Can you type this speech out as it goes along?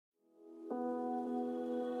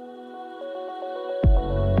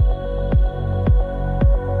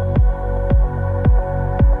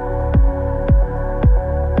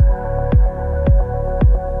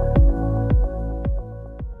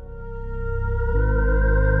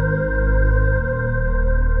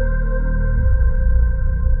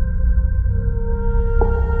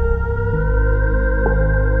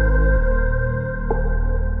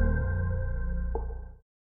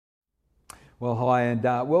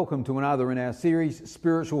and welcome to another in our series,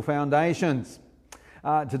 Spiritual Foundations.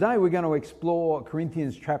 Today we're going to explore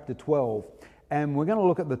Corinthians chapter 12, and we're going to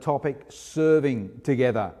look at the topic serving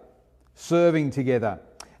together. Serving together.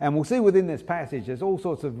 And we'll see within this passage there's all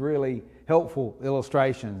sorts of really helpful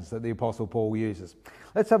illustrations that the Apostle Paul uses.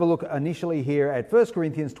 Let's have a look initially here at 1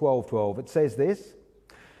 Corinthians 12:12. It says this: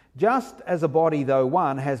 "Just as a body, though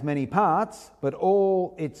one, has many parts, but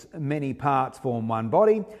all its many parts form one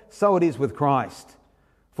body, so it is with Christ.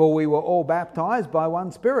 For we were all baptized by one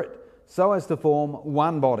Spirit, so as to form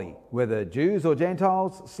one body, whether Jews or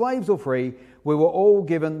Gentiles, slaves or free, we were all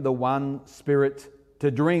given the one Spirit to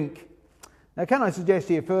drink." Now, can I suggest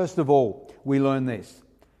here, first of all, we learn this.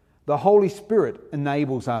 The Holy Spirit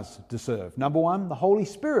enables us to serve. Number one, the Holy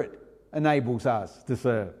Spirit enables us to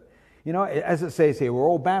serve. You know, as it says here, we're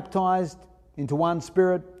all baptized into one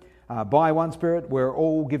Spirit, by one Spirit. We're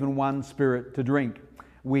all given one Spirit to drink.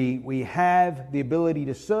 We have the ability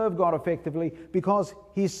to serve God effectively because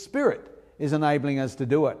His Spirit is enabling us to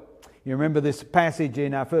do it. You remember this passage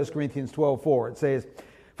in 1 Corinthians 12:4. It says,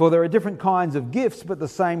 "For there are different kinds of gifts, but the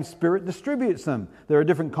same Spirit distributes them. There are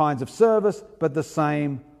different kinds of service, but the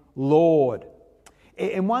same Lord."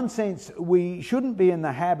 In one sense, we shouldn't be in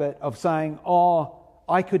the habit of saying, "Oh,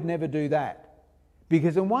 I could never do that."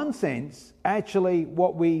 Because in one sense, actually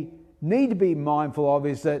what we need to be mindful of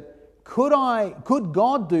is that could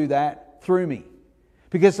God do that through me?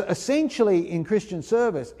 Because essentially in Christian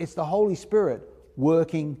service, it's the Holy Spirit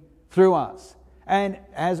working through us. And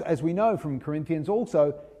as we know from Corinthians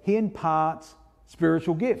also, He imparts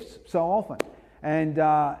spiritual gifts so often. And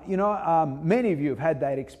many of you have had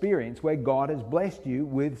that experience where God has blessed you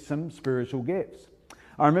with some spiritual gifts.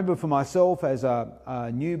 I remember for myself as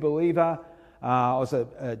a new believer, I was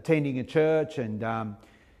attending a church and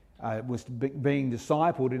was being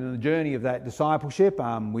discipled. And in the journey of that discipleship,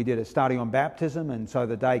 we did a study on baptism, and so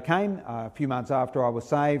the day came, a few months after I was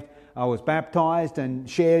saved, I was baptised and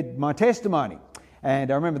shared my testimony.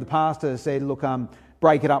 And I remember the pastor said, "Look,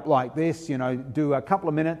 break it up like this, do a couple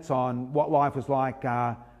of minutes on what life was like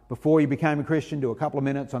before you became a Christian, do a couple of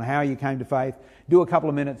minutes on how you came to faith, do a couple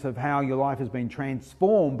of minutes of how your life has been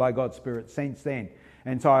transformed by God's Spirit since then."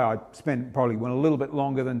 And so I went a little bit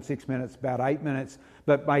longer than 6 minutes, about 8 minutes,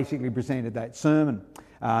 but basically presented that sermon,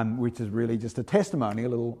 which is really just a testimony, a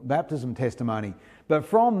little baptism testimony. But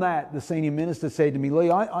from that, the senior minister said to me, "Lee,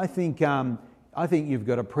 I think you've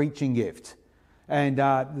got a preaching gift." And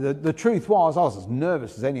the truth was, I was as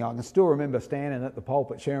nervous as any. I can still remember standing at the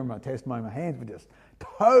pulpit sharing my testimony. My hands were just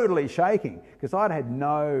totally shaking because I'd had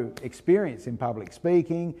no experience in public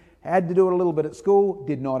speaking, had to do it a little bit at school,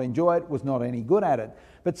 did not enjoy it, was not any good at it.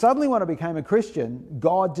 But suddenly when I became a Christian,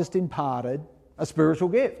 God just imparted a spiritual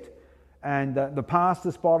gift. And the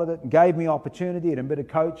pastor spotted it and gave me opportunity and a bit of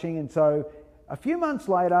coaching. And so a few months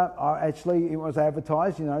later, it was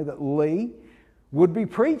advertised, that Lee would be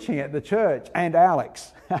preaching at the church, and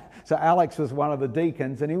Alex. So Alex was one of the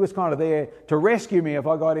deacons, and he was kind of there to rescue me if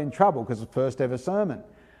I got in trouble because it's the first ever sermon.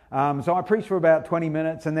 So I preached for about 20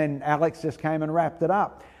 minutes, and then Alex just came and wrapped it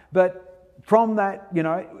up. But from that,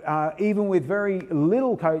 even with very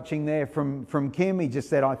little coaching there from Kim, he just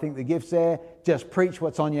said, "I think the gift's there, just preach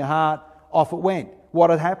what's on your heart." Off it went. What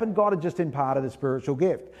had happened? God had just imparted a spiritual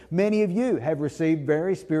gift. Many of you have received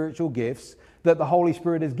very spiritual gifts that the Holy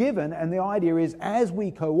Spirit has given, and the idea is as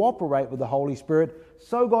we cooperate with the Holy Spirit,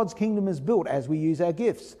 so God's kingdom is built. As we use our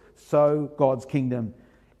gifts, so God's kingdom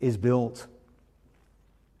is built.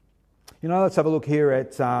 Let's have a look here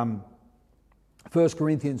at 1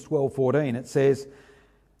 Corinthians 12:14. It says,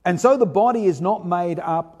 "And so the body is not made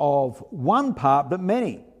up of one part, but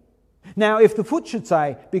many. Now, if the foot should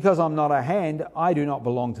say, 'Because I'm not a hand, I do not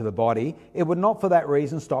belong to the body,' it would not for that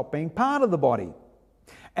reason stop being part of the body.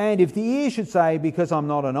 And if the ear should say, 'Because I'm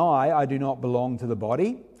not an eye, I do not belong to the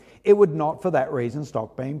body,' it would not for that reason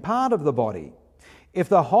stop being part of the body. If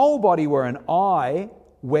the whole body were an eye,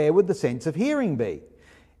 where would the sense of hearing be?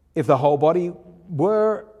 If the whole body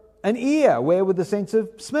were an ear, where would the sense of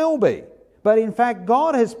smell be? But in fact,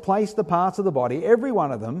 God has placed the parts of the body, every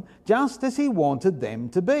one of them, just as He wanted them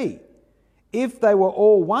to be. If they were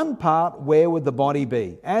all one part, where would the body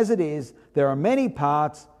be? As it is, there are many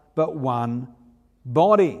parts, but one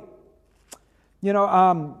body."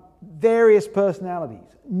 Various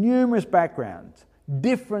personalities, numerous backgrounds,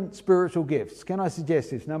 different spiritual gifts. Can I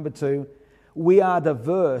suggest this? Number two, we are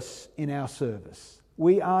diverse in our service.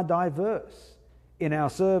 We are diverse in our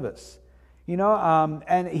service.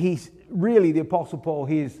 And he's really, the Apostle Paul,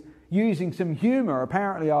 he's using some humour.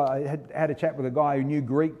 Apparently, I had a chat with a guy who knew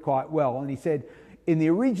Greek quite well, and he said in the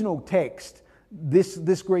original text,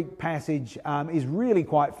 this Greek passage is really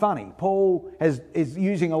quite funny. Paul is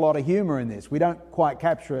using a lot of humour in this. We don't quite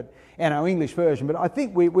capture it in our English version, but I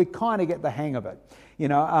think we kind of get the hang of it.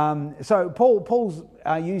 So Paul's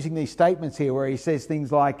using these statements here where he says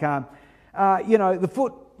things like, the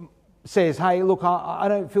foot says, hey, look, I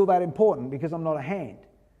don't feel that important because I'm not a hand.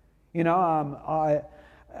 Hands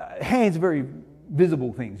are very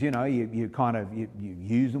visible things. You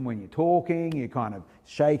use them when you're talking. You kind of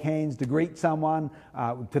shake hands to greet someone.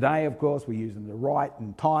 Today, of course, we use them to write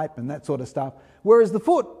and type and that sort of stuff. Whereas the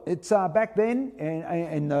foot, it's back then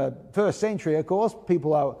in the first century, of course,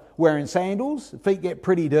 people are wearing sandals. Feet get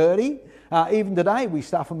pretty dirty. Even today, we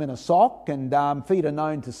stuff them in a sock, and feet are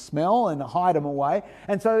known to smell and hide them away.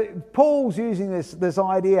 And so Paul's using this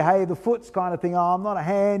idea, hey, the foot's kind of thing, I'm not a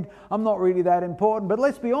hand, I'm not really that important. But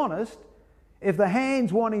let's be honest, if the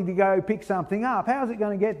hand's wanting to go pick something up, how's it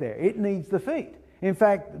going to get there? It needs the feet. In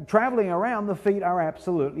fact, travelling around, the feet are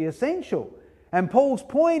absolutely essential. And Paul's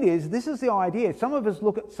point is, this is the idea. Some of us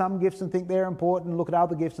look at some gifts and think they're important, look at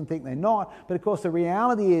other gifts and think they're not. But of course, the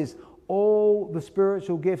reality is all the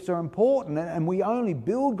spiritual gifts are important, and we only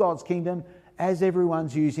build God's kingdom as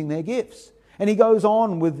everyone's using their gifts. And he goes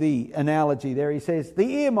on with the analogy there. He says, the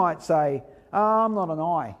ear might say, I'm not an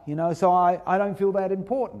eye, so I don't feel that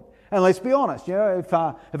important. And let's be honest, if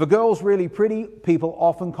a girl's really pretty, people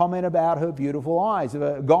often comment about her beautiful eyes. If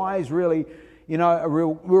a guy's really, a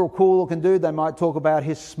real cool looking dude, they might talk about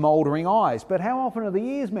his smouldering eyes. But how often are the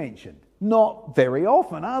ears mentioned? Not very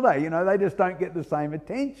often, are they? They just don't get the same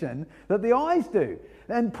attention that the eyes do.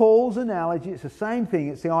 And Paul's analogy, it's the same thing.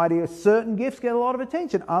 It's the idea certain gifts get a lot of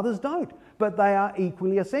attention, others don't. But they are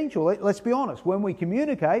equally essential. Let's be honest, when we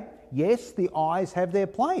communicate, yes, the eyes have their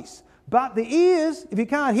place. But the ears, if you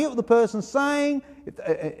can't hear what the person's saying,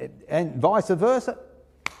 and vice versa,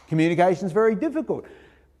 communication is very difficult.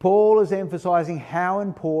 Paul is emphasising how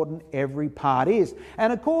important every part is.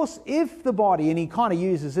 And of course, if the body, and he kind of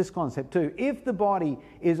uses this concept too, if the body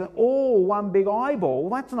is all one big eyeball,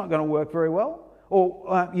 that's not going to work very well.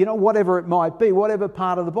 Or, whatever it might be, whatever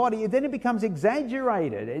part of the body, then it becomes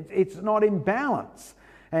exaggerated. It's not in balance.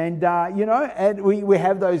 And, and we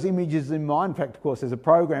have those images in mind. In fact, of course, there's a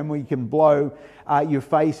program where you can blow your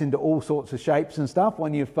face into all sorts of shapes and stuff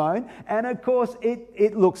on your phone. And, of course,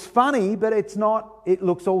 it looks funny, but it's not. It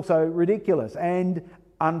looks also ridiculous and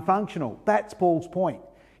unfunctional. That's Paul's point.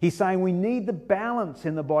 He's saying we need the balance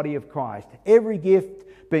in the body of Christ. Every gift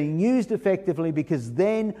being used effectively, because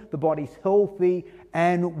then the body's healthy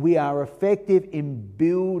and we are effective in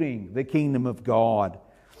building the kingdom of God.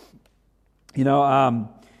 I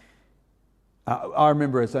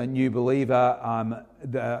remember as a new believer,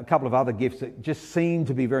 a couple of other gifts that just seemed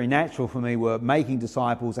to be very natural for me were making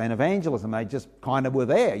disciples and evangelism. They just kind of were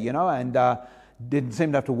there, and didn't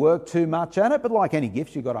seem to have to work too much at it. But like any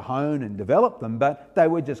gifts, you've got to hone and develop them, but they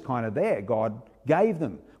were just kind of there. God gave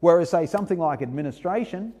them. Whereas, say, something like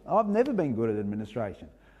administration, I've never been good at administration.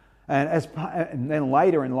 And then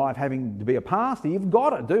later in life, having to be a pastor, you've got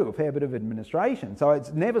to do a fair bit of administration. So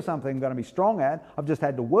it's never something I'm going to be strong at. I've just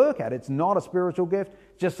had to work at it. It's not a spiritual gift,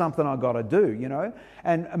 just something I've got to do,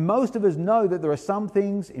 And most of us know that there are some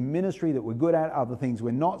things in ministry that we're good at, other things we're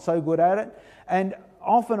not so good at it. And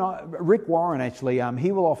often, Rick Warren actually,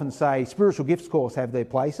 he will often say spiritual gifts course have their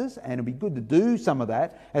places, and it'd be good to do some of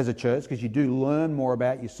that as a church because you do learn more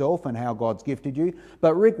about yourself and how God's gifted you.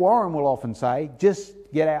 But Rick Warren will often say, just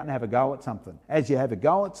get out and have a go at something. As you have a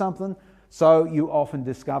go at something, so you often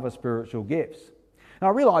discover spiritual gifts. Now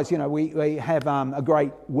I realise, we have a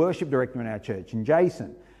great worship director in our church, in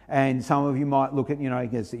Jason. And some of you might look at,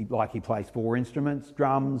 he plays 4 instruments,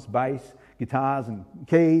 drums, bass, guitars and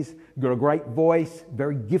keys, got a great voice,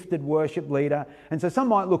 very gifted worship leader. And so some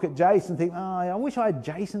might look at Jason and think, I wish I had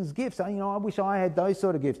Jason's gifts. I wish I had those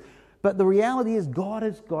sort of gifts. But the reality is God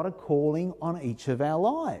has got a calling on each of our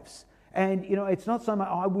lives. And, it's not so much,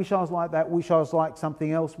 I wish I was like that, wish I was like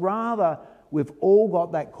something else. Rather, we've all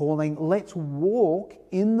got that calling. Let's walk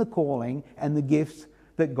in the calling and the gifts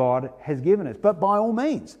that God has given us. But by all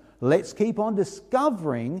means, let's keep on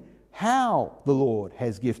discovering how the Lord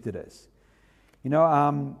has gifted us.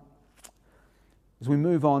 As we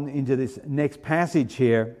move on into this next passage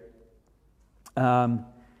here,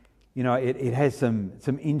 it has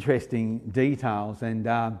some interesting details. And,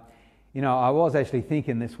 I was actually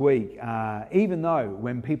thinking this week, even though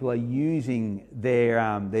when people are using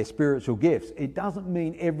their spiritual gifts, it doesn't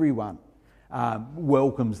mean everyone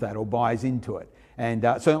welcomes that or buys into it. And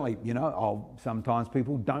certainly, sometimes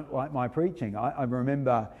people don't like my preaching. I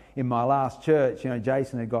remember in my last church,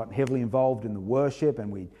 Jason had got heavily involved in the worship,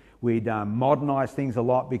 and we'd modernised things a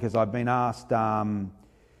lot because I'd been asked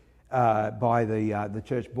by the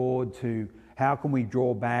church board to how can we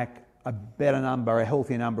draw back a better number, a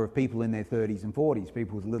healthier number of people in their 30s and 40s,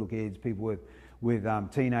 people with little kids, people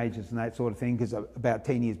with teenagers and that sort of thing, because about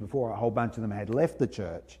 10 years before a whole bunch of them had left the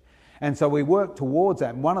church. And so we worked towards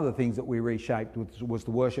that. And one of the things that we reshaped was the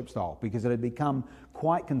worship style, because it had become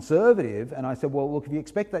quite conservative. And I said, well, look, if you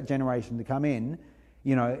expect that generation to come in,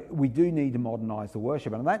 we do need to modernise the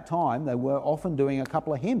worship. And at that time, they were often doing a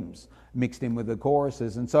couple of hymns mixed in with the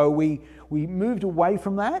choruses. And so we moved away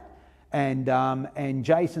from that. And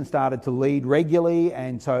Jason started to lead regularly,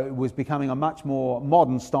 and so it was becoming a much more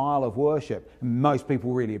modern style of worship. Most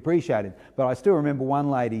people really appreciated it. But I still remember one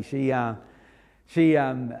lady, she had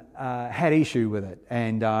issue with it,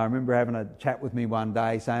 and I remember having a chat with me one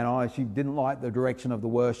day saying, she didn't like the direction of the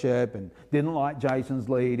worship and didn't like Jason's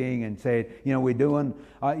leading, and said,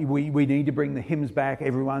 we need to bring the hymns back.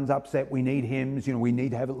 Everyone's upset. We need hymns. We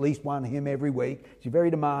need to have at least one hymn every week. She's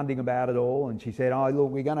very demanding about it all, and she said,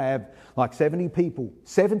 look, we're going to have like 70 people.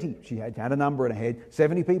 70. She had a number in her head.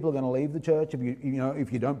 70 people are going to leave the church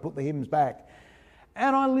if you don't put the hymns back.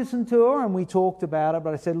 And I listened to her and we talked about it,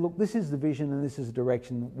 but I said, look, this is the vision and this is the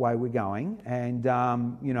direction way we're going. And,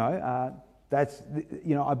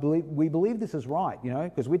 we believe this is right,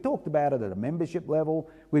 because we talked about it at a membership level.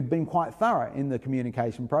 We'd been quite thorough in the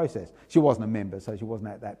communication process. She wasn't a member, so she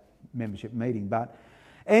wasn't at that membership meeting. But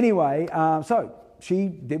anyway, so she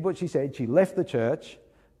did what she said. She left the church.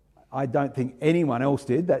 I don't think anyone else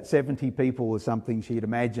did. That 70 people was something she'd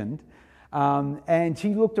imagined. And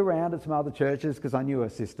she looked around at some other churches, because I knew her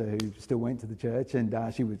sister who still went to the church, and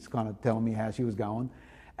she was kind of telling me how she was going.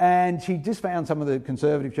 And she just found some of the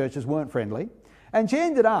conservative churches weren't friendly. And she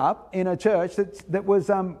ended up in a church that was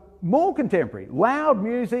more contemporary, loud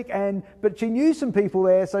music, but she knew some people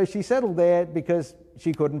there, so she settled there because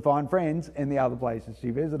she couldn't find friends in the other places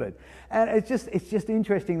she visited. And it's just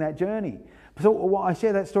interesting, that journey. So I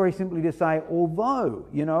share that story simply to say, although,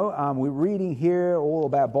 we're reading here all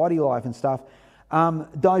about body life and stuff,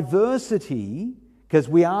 diversity, because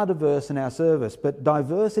we are diverse in our service, but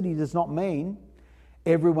diversity does not mean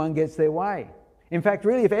everyone gets their way. In fact,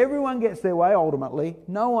 really, if everyone gets their way, ultimately,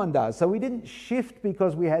 no one does. So we didn't shift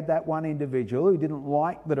because we had that one individual who didn't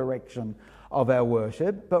like the direction of our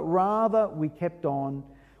worship, but rather we kept on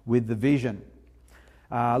with the vision.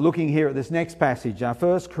 Looking here at this next passage,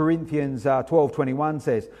 1 Corinthians 12:21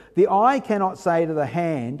 says, "The eye cannot say to the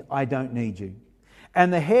hand, I don't need you.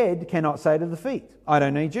 And the head cannot say to the feet, I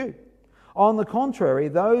don't need you. On the contrary,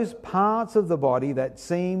 those parts of the body that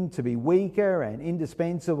seem to be weaker and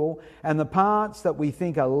indispensable, and the parts that we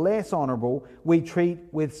think are less honourable, we treat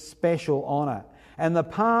with special honour. And the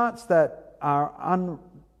parts that are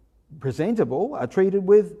unpresentable are treated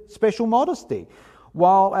with special modesty,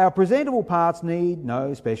 while our presentable parts need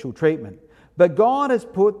no special treatment. But God has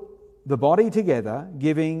put the body together,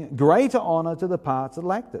 giving greater honour to the parts that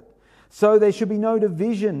lacked it. So there should be no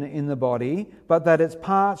division in the body, but that its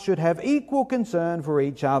parts should have equal concern for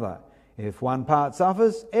each other. If one part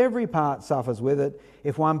suffers, every part suffers with it.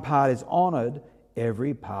 If one part is honoured,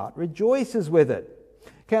 every part rejoices with it."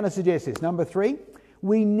 Can I suggest this? Number 3,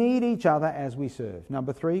 we need each other as we serve.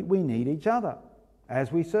 Number 3, we need each other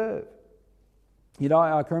as we serve.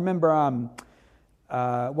 I can remember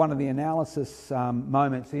one of the analysis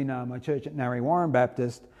moments in my church at Narre Warren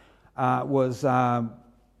Baptist was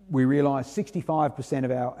we realised 65%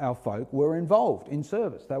 of our folk were involved in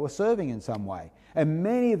service. They were serving in some way. And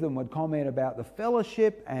many of them would comment about the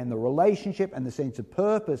fellowship and the relationship and the sense of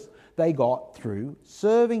purpose they got through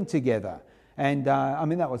serving together. And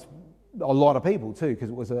that was a lot of people too, because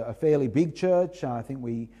it was a fairly big church. I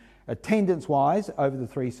think attendance-wise, over the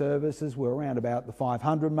 3 services, we're around about the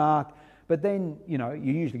 500 mark. But then, you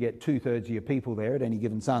usually get 2/3 of your people there at any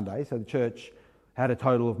given Sunday. So the church had a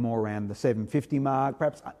total of more around the 750 mark,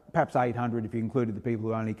 perhaps 800 if you included the people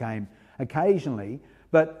who only came occasionally.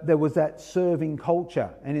 But there was that serving culture.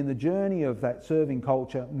 And in the journey of that serving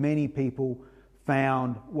culture, many people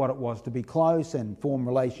found what it was to be close and form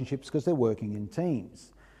relationships because they're working in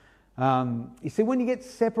teams. You see, when you get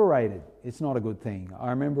separated, it's not a good thing. I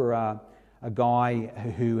remember a guy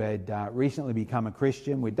who had recently become a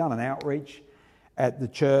Christian. We'd done an outreach at the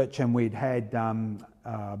church, and we'd had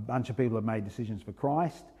a bunch of people had made decisions for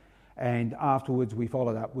Christ. And afterwards, we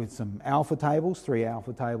followed up with some alpha tables, 3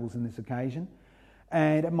 alpha tables in this occasion.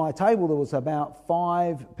 And at my table, there was about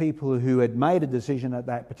 5 people who had made a decision at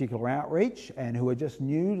that particular outreach and who were just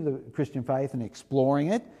new to the Christian faith and exploring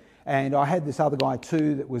it. And I had this other guy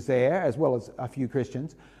too that was there, as well as a few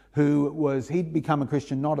Christians, he'd become a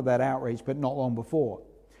Christian not at that outreach, but not long before.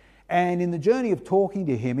 And in the journey of talking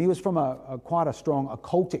to him, he was from quite a strong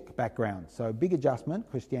occultic background, so big adjustment,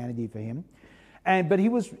 Christianity for him. But he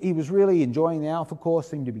was really enjoying the Alpha course,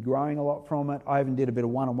 seemed to be growing a lot from it. I even did a bit of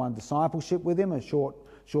one-on-one discipleship with him, a short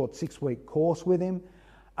 6-week course with him.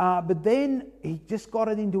 But then he just got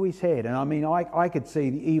it into his head, and I mean, I could see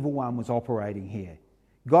the evil one was operating here.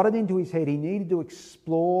 Got it into his head, he needed to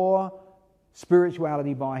explore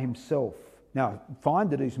spirituality by himself. Now, fine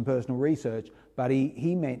to do some personal research, but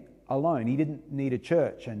he meant alone. He didn't need a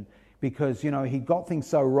church, and because, he got things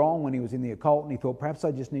so wrong when he was in the occult, and he thought, perhaps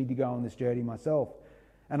I just need to go on this journey myself.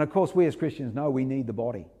 And of course, we as Christians know we need the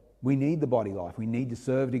body. We need the body life. We need to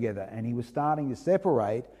serve together. And he was starting to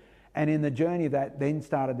separate, and in the journey of that, then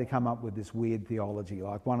started to come up with this weird theology.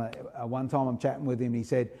 Like one time I'm chatting with him, he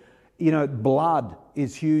said, blood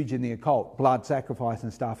is huge in the occult, blood sacrifice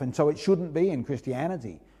and stuff, and so it shouldn't be in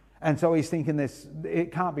Christianity. And so he's thinking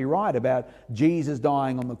it can't be right about Jesus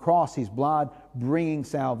dying on the cross, his blood bringing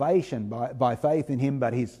salvation by faith in him,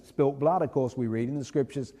 but his spilt blood, of course, we read in the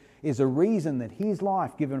scriptures, is a reason that his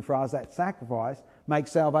life given for us, that sacrifice,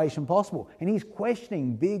 makes salvation possible. And he's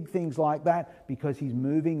questioning big things like that because he's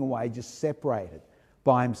moving away, just separated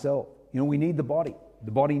by himself. We need the body.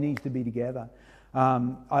 The body needs to be together.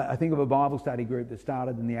 I think of a Bible study group that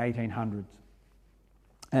started in the 1800s.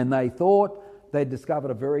 And they thought they'd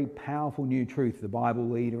discovered a very powerful new truth, the Bible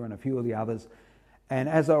leader and a few of the others. And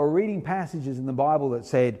as they were reading passages in the Bible that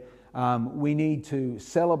said, we need to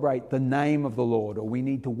celebrate the name of the Lord, or we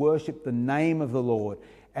need to worship the name of the Lord.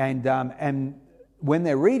 And when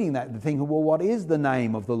they're reading that, they're thinking, well, what is the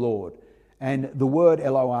name of the Lord? And the word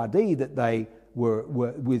L-O-R-D that they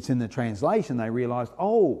was in the translation, they realised,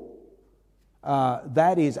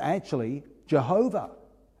 that is actually Jehovah.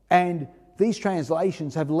 And these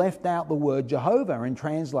translations have left out the word Jehovah and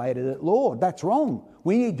translated it Lord. That's wrong.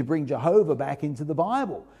 We need to bring Jehovah back into the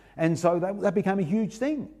Bible. And so that became a huge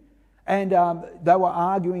thing. And they were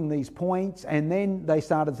arguing these points, and then they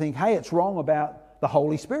started to think, hey, it's wrong about the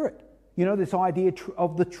Holy Spirit. This idea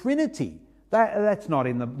of the Trinity. That's not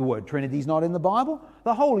in the word Trinity's not in the Bible.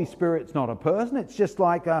 The Holy Spirit's not a person. It's just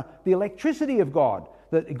like the electricity of God,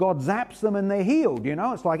 that God zaps them and they're healed.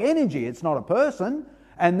 It's like energy. It's not a person.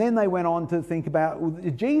 And then they went on to think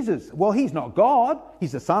about Jesus. Well, he's not God.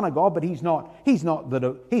 He's the Son of God, but he's not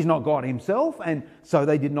God himself. And so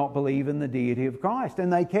they did not believe in the deity of Christ.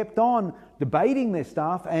 And they kept on debating this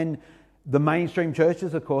stuff. And the mainstream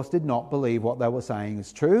churches, of course, did not believe what they were saying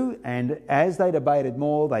is true. And as they debated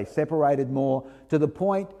more, they separated more to the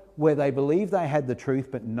point where they believed they had the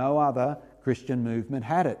truth, but no other Christian movement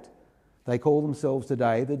had it. They call themselves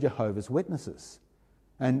today the Jehovah's Witnesses,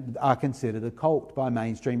 and are considered a cult by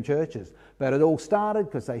mainstream churches. But it all started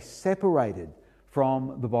because they separated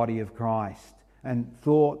from the body of Christ and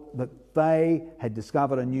thought that they had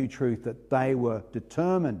discovered a new truth that they were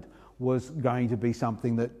determined was going to be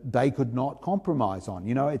something that they could not compromise on.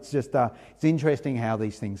 It's just it's interesting how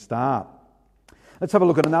these things start. Let's have a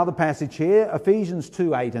look at another passage here, Ephesians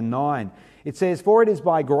 2:8 and 9. It says, "For it is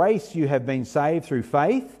by grace you have been saved through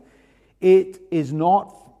faith. It is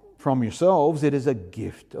not from yourselves, it is a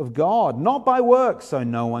gift of God, not by works, so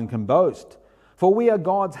no one can boast. For we are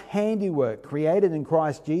God's handiwork, created in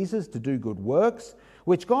Christ Jesus to do good works,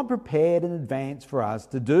 which God prepared in advance for us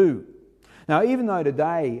to do." Now, even though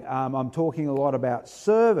today I'm talking a lot about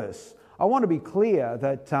service, I want to be clear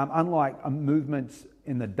that unlike movements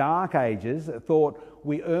in the Dark Ages that thought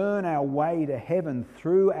we earn our way to heaven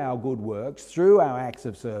through our good works, through our acts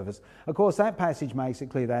of service, of course that passage makes it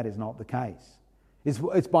clear that is not the case.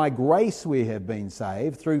 It's by grace we have been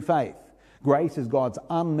saved through faith. Grace is God's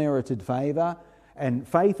unmerited favour, and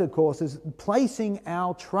faith, of course, is placing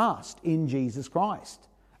our trust in Jesus Christ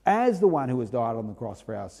as the one who has died on the cross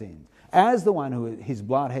for our sins, as the one who his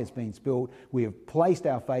blood has been spilled. We have placed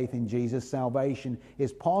our faith in Jesus. Salvation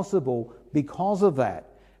is possible because of that.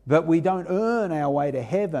 But we don't earn our way to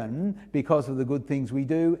heaven because of the good things we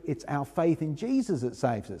do. It's our faith in Jesus that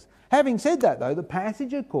saves us. Having said that, though, the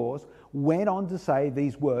passage, of course, went on to say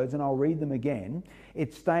these words, and I'll read them again.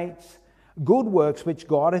 It states, good works which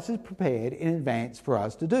God has prepared in advance for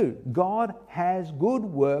us to do. God has good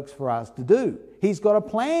works for us to do. He's got a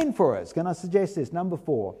plan for us. Can I suggest this? Number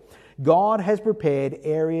 4, God has prepared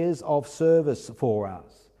areas of service for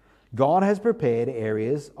us. God has prepared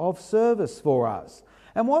areas of service for us.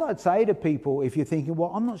 And what I'd say to people, if you're thinking,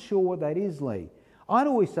 well, I'm not sure what that is, Lee, I'd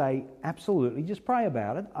always say, absolutely, just pray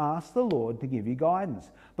about it. Ask the Lord to give you guidance.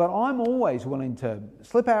 But I'm always willing to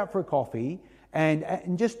slip out for a coffee and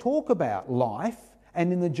just talk about life.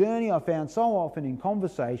 And in the journey, I found so often in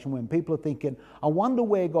conversation when people are thinking, I wonder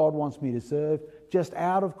where God wants me to serve, just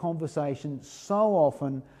out of conversation, so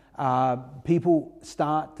often people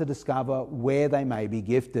start to discover where they may be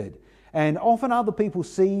gifted. And often other people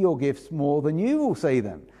see your gifts more than you will see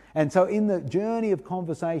them. And so in the journey of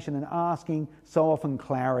conversation and asking, so often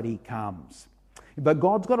clarity comes. But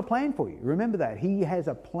God's got a plan for you. Remember that. He has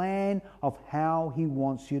a plan of how He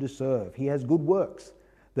wants you to serve. He has good works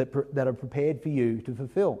that are prepared for you to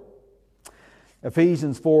fulfill.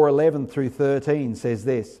 Ephesians 4:11 through 13 says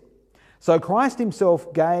this: So Christ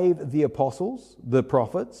Himself gave the apostles, the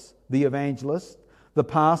prophets, the evangelists, the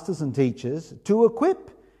pastors and teachers to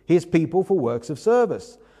equip His people for works of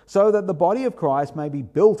service, so that the body of Christ may be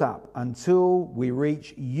built up until we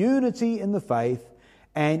reach unity in the faith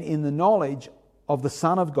and in the knowledge of the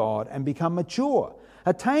Son of God and become mature,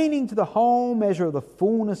 attaining to the whole measure of the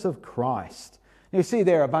fullness of Christ. Now you see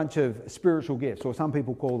there are a bunch of spiritual gifts, or some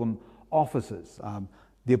people call them offices.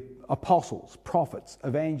 The apostles, prophets,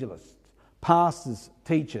 evangelists, pastors,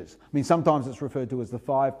 teachers. I mean, sometimes it's referred to as the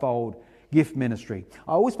fivefold gift ministry.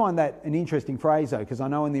 I always find that an interesting phrase though, because I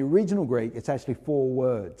know in the original Greek it's actually 4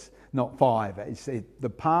 words, not 5. The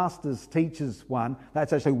pastors, teachers one,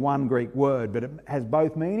 that's actually one Greek word, but it has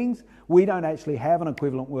both meanings. We don't actually have an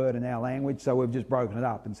equivalent word in our language, so we've just broken it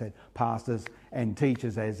up and said pastors and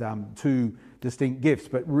teachers as 2 distinct gifts,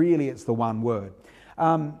 but really it's the one word.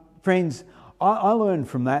 Friends, I learned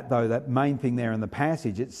from that though, that main thing there in the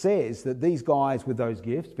passage, it says that these guys with those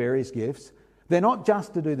gifts, various gifts, they're not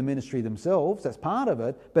just to do the ministry themselves, that's part of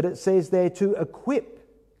it, but it says they're to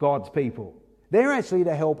equip God's people. They're actually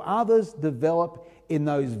to help others develop in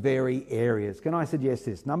those very areas. Can I suggest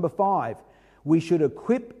this? Number 5, we should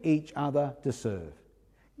equip each other to serve.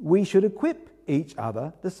 We should equip each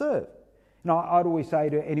other to serve. Now, I'd always say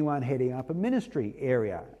to anyone heading up a ministry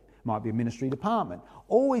area, might be a ministry department,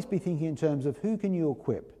 always be thinking in terms of who can you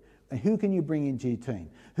equip and who can you bring into your team?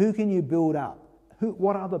 Who can you build up?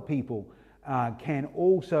 What other people can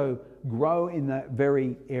also grow in that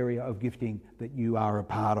very area of gifting that you are a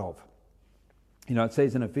part of. You know, it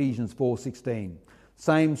says in Ephesians 4:16,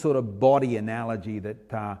 same sort of body analogy that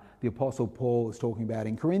the Apostle Paul is talking about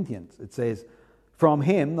in Corinthians. It says, from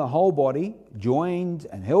Him the whole body, joined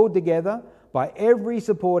and held together by every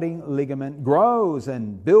supporting ligament, grows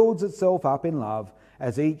and builds itself up in love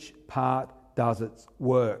as each part does its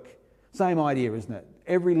work. Same idea, isn't it?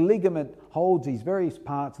 Every ligament holds these various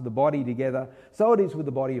parts of the body together. So it is with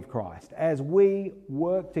the body of Christ. As we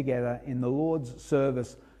work together in the Lord's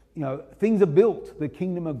service, you know, things are built. The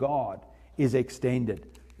kingdom of God is extended.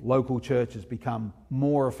 Local churches become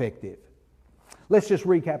more effective. Let's just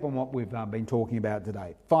recap on what we've been talking about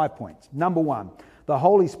today. 5 points. Number 1, the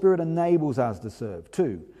Holy Spirit enables us to serve.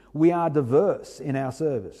 2, we are diverse in our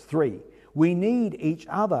service. 3, we need each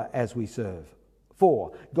other as we serve.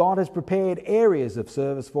 4, God has prepared areas of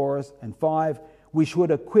service for us. And 5, we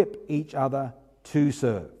should equip each other to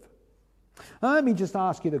serve. Now, let me just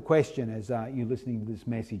ask you the question as you're listening to this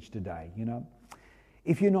message today. You know,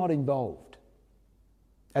 if you're not involved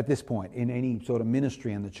at this point in any sort of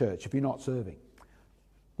ministry in the church, if you're not serving,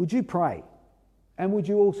 would you pray? And would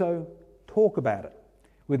you also talk about it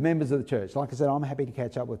with members of the church? Like I said, I'm happy to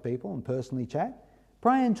catch up with people and personally chat.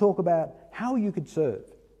 Pray and talk about how you could serve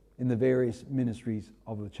in the various ministries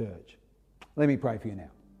of the church. Let me pray for you now.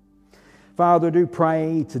 Father, I do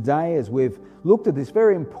pray today as we've looked at this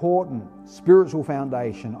very important spiritual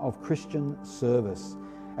foundation of Christian service,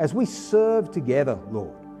 as we serve together,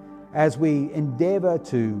 Lord, as we endeavour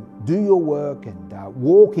to do your work and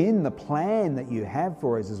walk in the plan that you have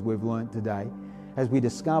for us, as we've learnt today, as we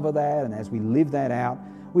discover that and as we live that out,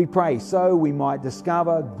 we pray so we might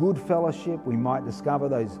discover good fellowship, we might discover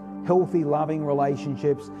those healthy, loving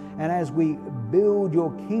relationships, and as we build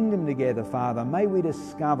your kingdom together, Father, may we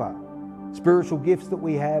discover spiritual gifts that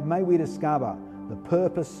we have, may we discover the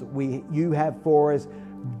purpose you have for us.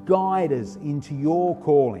 Guide us into your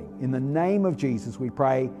calling. In the name of Jesus we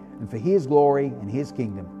pray, and for His glory and His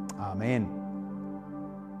kingdom. Amen.